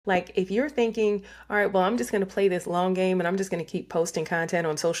Like if you're thinking, all right, well, I'm just going to play this long game and I'm just going to keep posting content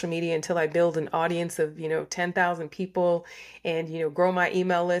on social media until I build an audience of, 10,000 people and, grow my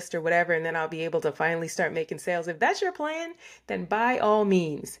email list or whatever, and then I'll be able to finally start making sales. If that's your plan, then by all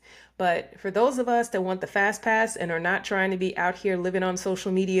means. But for those of us that want the fast pass and are not trying to be out here living on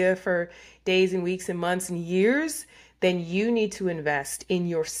social media for days and weeks and months and years, then you need to invest in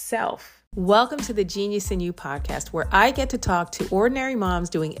yourself. Welcome to the Genius in You podcast, where I get to talk to ordinary moms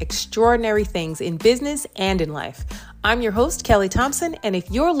doing extraordinary things in business and in life. I'm your host, Kelly Thompson, and if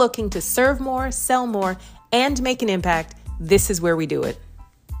you're looking to serve more, sell more, and make an impact, this is where we do it.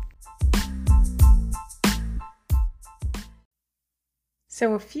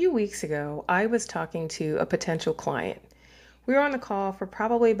 So a few weeks ago, I was talking to a potential client. We were on the call for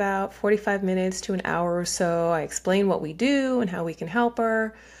probably about 45 minutes to an hour or so. I explained what we do and how we can help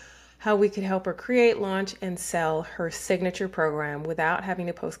her, how we could help her create, launch, and sell her signature program without having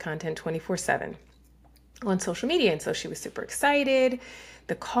to post content 24/7 on social media. And so she was super excited.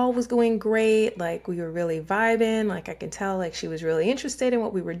 The call was going great. Like we were really vibing. Like I can tell like she was really interested in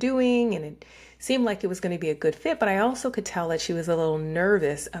what we were doing, and it seemed like it was going to be a good fit. But I also could tell that she was a little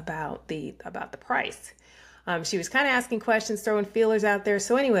nervous about the price. She was kind of asking questions, throwing feelers out there.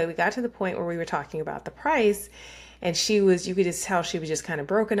 So anyway, we got to the point where we were talking about the price. And you could just tell she was just kind of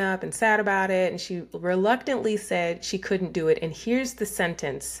broken up and sad about it. And she reluctantly said she couldn't do it. And here's the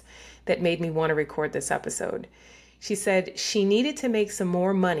sentence that made me want to record this episode. She said she needed to make some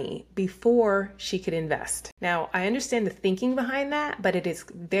more money before she could invest. Now, I understand the thinking behind that, but it is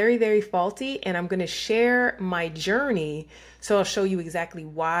very, very faulty. And I'm going to share my journey. So I'll show you exactly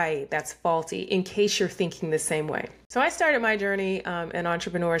why that's faulty in case you're thinking the same way. So I started my journey in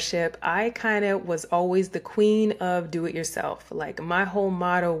entrepreneurship. I kind of was always the queen of do it yourself. Like my whole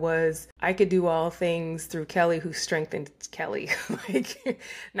motto was I could do all things through Kelly who strengthened Kelly. Like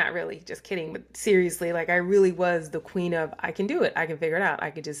not really, just kidding, but seriously, like I really was the queen of I can do it. I can figure it out.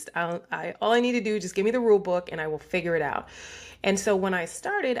 I could just, all I need to do, just give me the rule book and I will figure it out. And so when I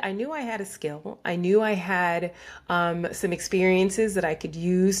started, I knew I had a skill. I knew I had some experiences that I could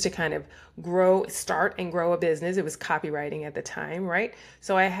use to kind of start and grow a business. It was copywriting at the time, right?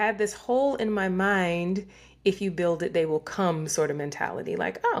 So I had this hole in my mind, if you build it, they will come sort of mentality.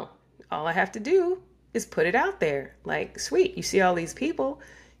 Like, oh, all I have to do is put it out there. Like, sweet, you see all these people,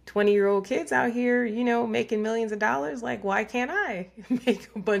 20-year-old kids out here, making millions of dollars. Like, why can't I make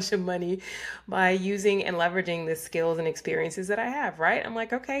a bunch of money by using and leveraging the skills and experiences that I have, right? I'm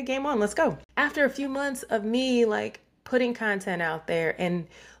like, okay, game on, let's go. After a few months of me like putting content out there and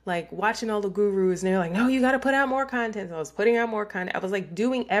like watching all the gurus, and they're like, no, you got to put out more content. So I was putting out more content. I was like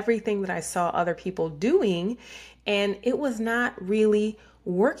doing everything that I saw other people doing, and it was not really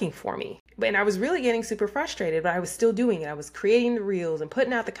working for me. And I was really getting super frustrated, but I was still doing it. I was creating the reels and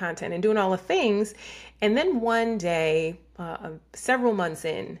putting out the content and doing all the things. And then one day, several months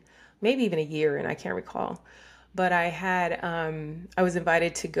in, maybe even a year in, I can't recall, but I was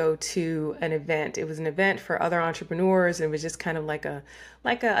invited to go to an event. It was an event for other entrepreneurs, and it was just kind of like a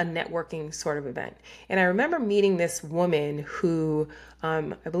networking sort of event. And I remember meeting this woman who,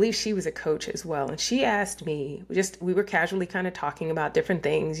 I believe she was a coach as well. And she asked me, we were casually kind of talking about different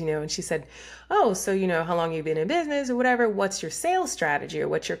things, and she said, oh, so, how long you've been in business or whatever, what's your sales strategy or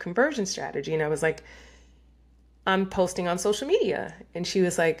what's your conversion strategy? And I was like, I'm posting on social media. And she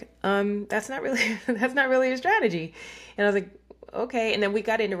was like, that's not really a strategy. And I was like, okay. And then we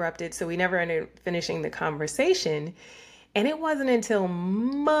got interrupted. So we never ended up finishing the conversation. And it wasn't until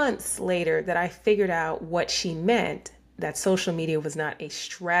months later that I figured out what she meant, that social media was not a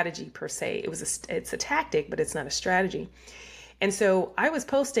strategy per se. It's a tactic, but it's not a strategy. And so I was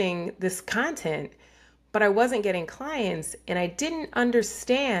posting this content, but I wasn't getting clients, and I didn't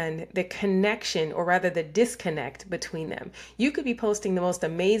understand the connection, or rather the disconnect between them. You could be posting the most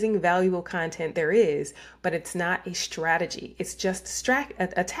amazing, valuable content there is, but it's not a strategy. It's just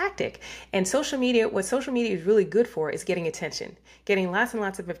a tactic. And what social media is really good for is getting attention, getting lots and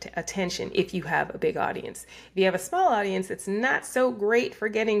lots of attention if you have a big audience. If you have a small audience, it's not so great for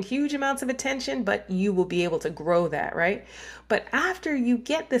getting huge amounts of attention, but you will be able to grow that, right? But after you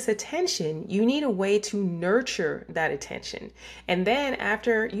get this attention, you need a way to nurture that attention. And then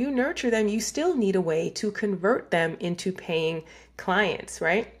after you nurture them, you still need a way to convert them into paying clients,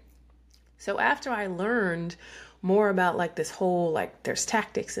 right? So after I learned more about like this whole, like there's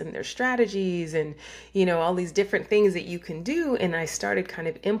tactics and there's strategies and, all these different things that you can do. And I started kind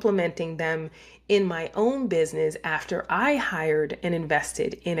of implementing them in my own business after I hired and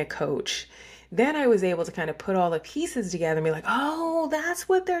invested in a coach. then I was able to kind of put all the pieces together and be like, oh, that's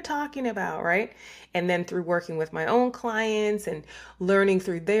what they're talking about, right? And then through working with my own clients and learning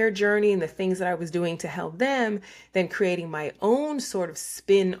through their journey and the things that I was doing to help them, then creating my own sort of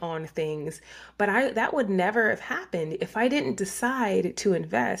spin on things. But that would never have happened if I didn't decide to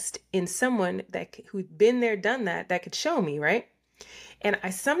invest in someone who'd been there, done that could show me, right? And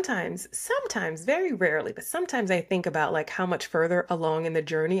I sometimes, very rarely, but sometimes I think about like how much further along in the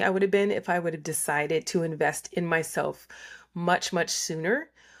journey I would have been if I would have decided to invest in myself much, much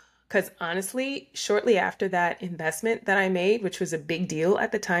sooner. Because honestly, shortly after that investment that I made, which was a big deal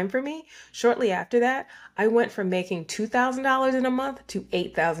at the time for me, shortly after that, I went from making $2,000 in a month to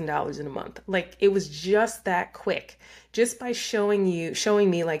 $8,000 in a month. Like it was just that quick, just by showing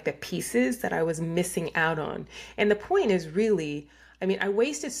me like the pieces that I was missing out on. And the point is really, I mean, I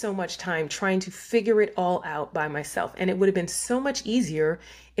wasted so much time trying to figure it all out by myself. And it would have been so much easier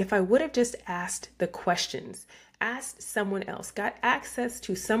if I would have just asked the questions, asked someone else, got access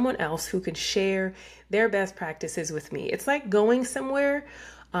to someone else who could share their best practices with me. It's like going somewhere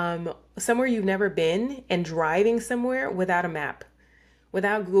you've never been and driving somewhere without a map,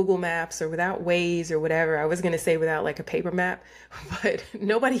 without Google Maps or without Waze or whatever. I was going to say without like a paper map, but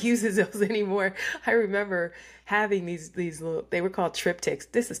nobody uses those anymore. I remember having these little, they were called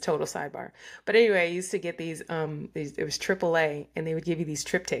TripTiks. This is total sidebar. But anyway, I used to get these it was AAA, and they would give you these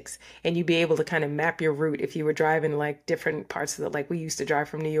TripTiks, and you'd be able to kind of map your route if you were driving like different parts of like we used to drive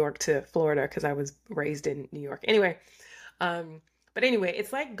from New York to Florida because I was raised in New York. But anyway,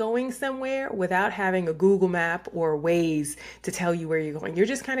 it's like going somewhere without having a Google map or Waze to tell you where you're going. You're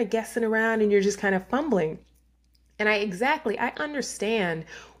just kind of guessing around and you're just kind of fumbling. And I understand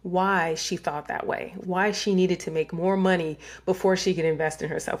why she thought that way, why she needed to make more money before she could invest in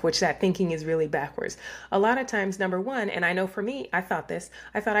herself, which that thinking is really backwards. A lot of times, number one, and I know for me, I thought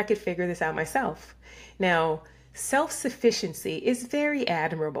I could figure this out myself. Now, self-sufficiency is very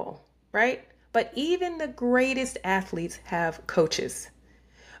admirable, right? But even the greatest athletes have coaches.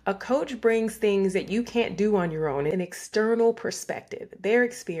 A coach brings things that you can't do on your own, an external perspective, their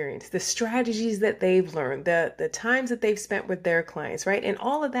experience, the strategies that they've learned, the times that they've spent with their clients, right? And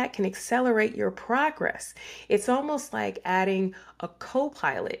all of that can accelerate your progress. It's almost like adding a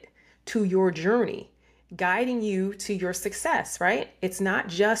co-pilot to your journey, guiding you to your success, right? It's not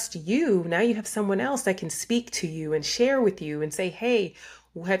just you. Now you have someone else that can speak to you and share with you and say, hey,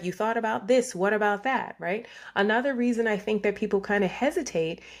 have you thought about this? What about that? Right? Another reason I think that people kind of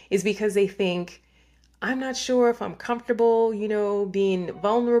hesitate is because they think, I'm not sure if I'm comfortable, being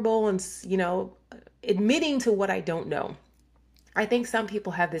vulnerable and, admitting to what I don't know. I think some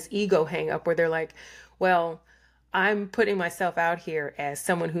people have this ego hang up where they're like, well, I'm putting myself out here as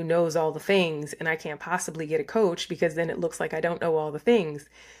someone who knows all the things and I can't possibly get a coach because then it looks like I don't know all the things.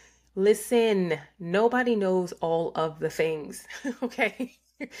 Listen, nobody knows all of the things, okay?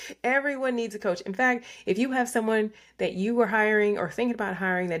 Everyone needs a coach. In fact, if you have someone that you were hiring or thinking about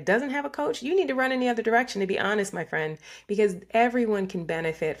hiring that doesn't have a coach, you need to run in the other direction, to be honest, my friend, because everyone can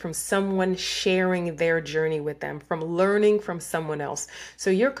benefit from someone sharing their journey with them, from learning from someone else. So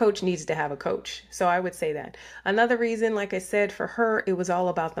your coach needs to have a coach. So I would say that. Another reason, like I said, for her, it was all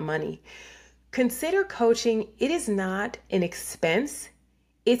about the money. Consider coaching. It is not an expense.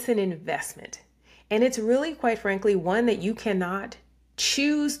 It's an investment. And it's really, quite frankly, one that you cannot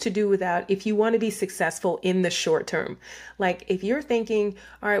choose to do without if you want to be successful in the short term. Like if you're thinking,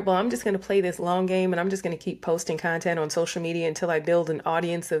 all right, well, I'm just going to play this long game and I'm just going to keep posting content on social media until I build an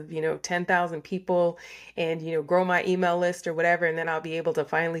audience of, 10,000 people and, grow my email list or whatever. And then I'll be able to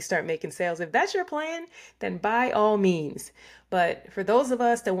finally start making sales. If that's your plan, then by all means. But for those of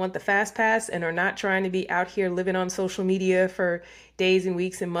us that want the fast pass and are not trying to be out here living on social media for days and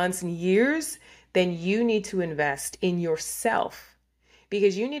weeks and months and years, then you need to invest in yourself.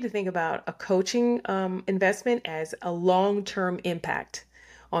 Because you need to think about a coaching investment as a long-term impact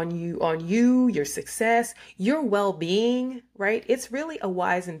on you, your success, your well-being, right? It's really a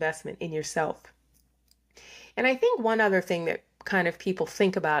wise investment in yourself. And I think one other thing that kind of people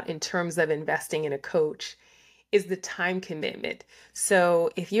think about in terms of investing in a coach is the time commitment. So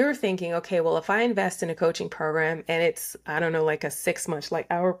if you're thinking, okay, well, if I invest in a coaching program and it's, I don't know, like a 6 month, like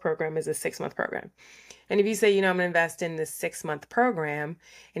our program is a 6 month program. And if you say, I'm going to invest in this 6 month program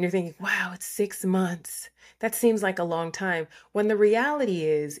and you're thinking, wow, it's 6 months. That seems like a long time. When the reality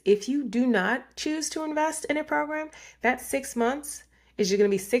is, if you do not choose to invest in a program, that 6 months is going to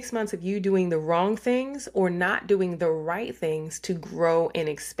be 6 months of you doing the wrong things or not doing the right things to grow and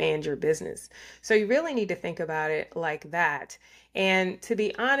expand your business. So you really need to think about it like that. And to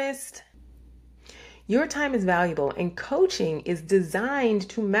be honest, Your time is valuable, and coaching is designed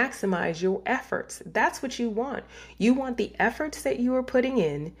to maximize your efforts. That's what you want. You want the efforts that you are putting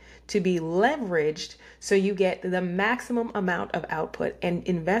in to be leveraged so you get the maximum amount of output. And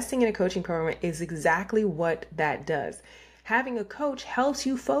investing in a coaching program is exactly what that does. Having a coach helps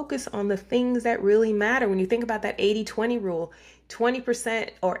you focus on the things that really matter. When you think about that 80-20 rule,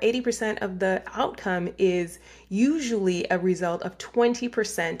 20% or 80% of the outcome is usually a result of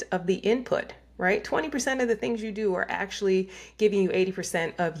 20% of the input, right? 20% of the things you do are actually giving you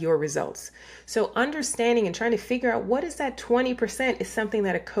 80% of your results. So understanding and trying to figure out what is that 20% is something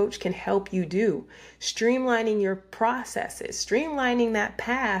that a coach can help you do. Streamlining your processes, streamlining that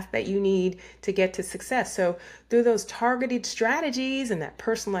path that you need to get to success. So through those targeted strategies and that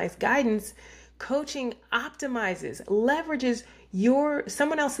personalized guidance, coaching optimizes, leverages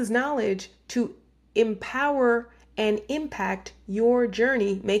someone else's knowledge to empower and impact your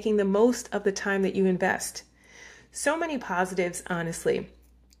journey, making the most of the time that you invest. So many positives, honestly.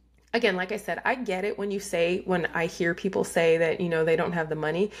 Again, like I said, I get it when I hear people say that, they don't have the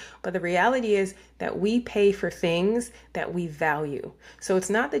money, but the reality is that we pay for things that we value. So it's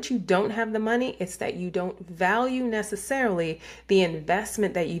not that you don't have the money, it's that you don't value necessarily the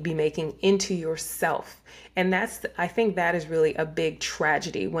investment that you'd be making into yourself. And I think that is really a big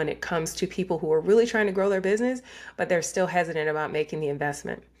tragedy when it comes to people who are really trying to grow their business, but they're still hesitant about making the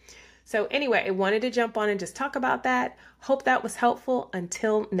investment. So anyway, I wanted to jump on and just talk about that. Hope that was helpful.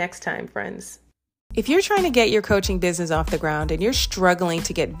 Until next time, friends. If you're trying to get your coaching business off the ground and you're struggling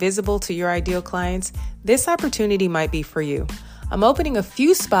to get visible to your ideal clients, this opportunity might be for you. I'm opening a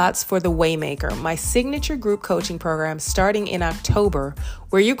few spots for The Waymaker, my signature group coaching program starting in October,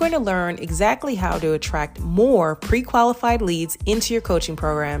 where you're going to learn exactly how to attract more pre-qualified leads into your coaching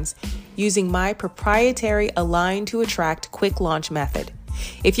programs using my proprietary Align to Attract quick launch method.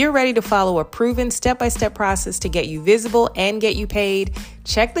 If you're ready to follow a proven step-by-step process to get you visible and get you paid,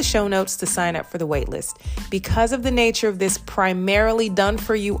 check the show notes to sign up for the waitlist. Because of the nature of this primarily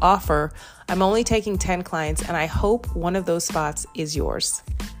done-for-you offer, I'm only taking 10 clients, and I hope one of those spots is yours.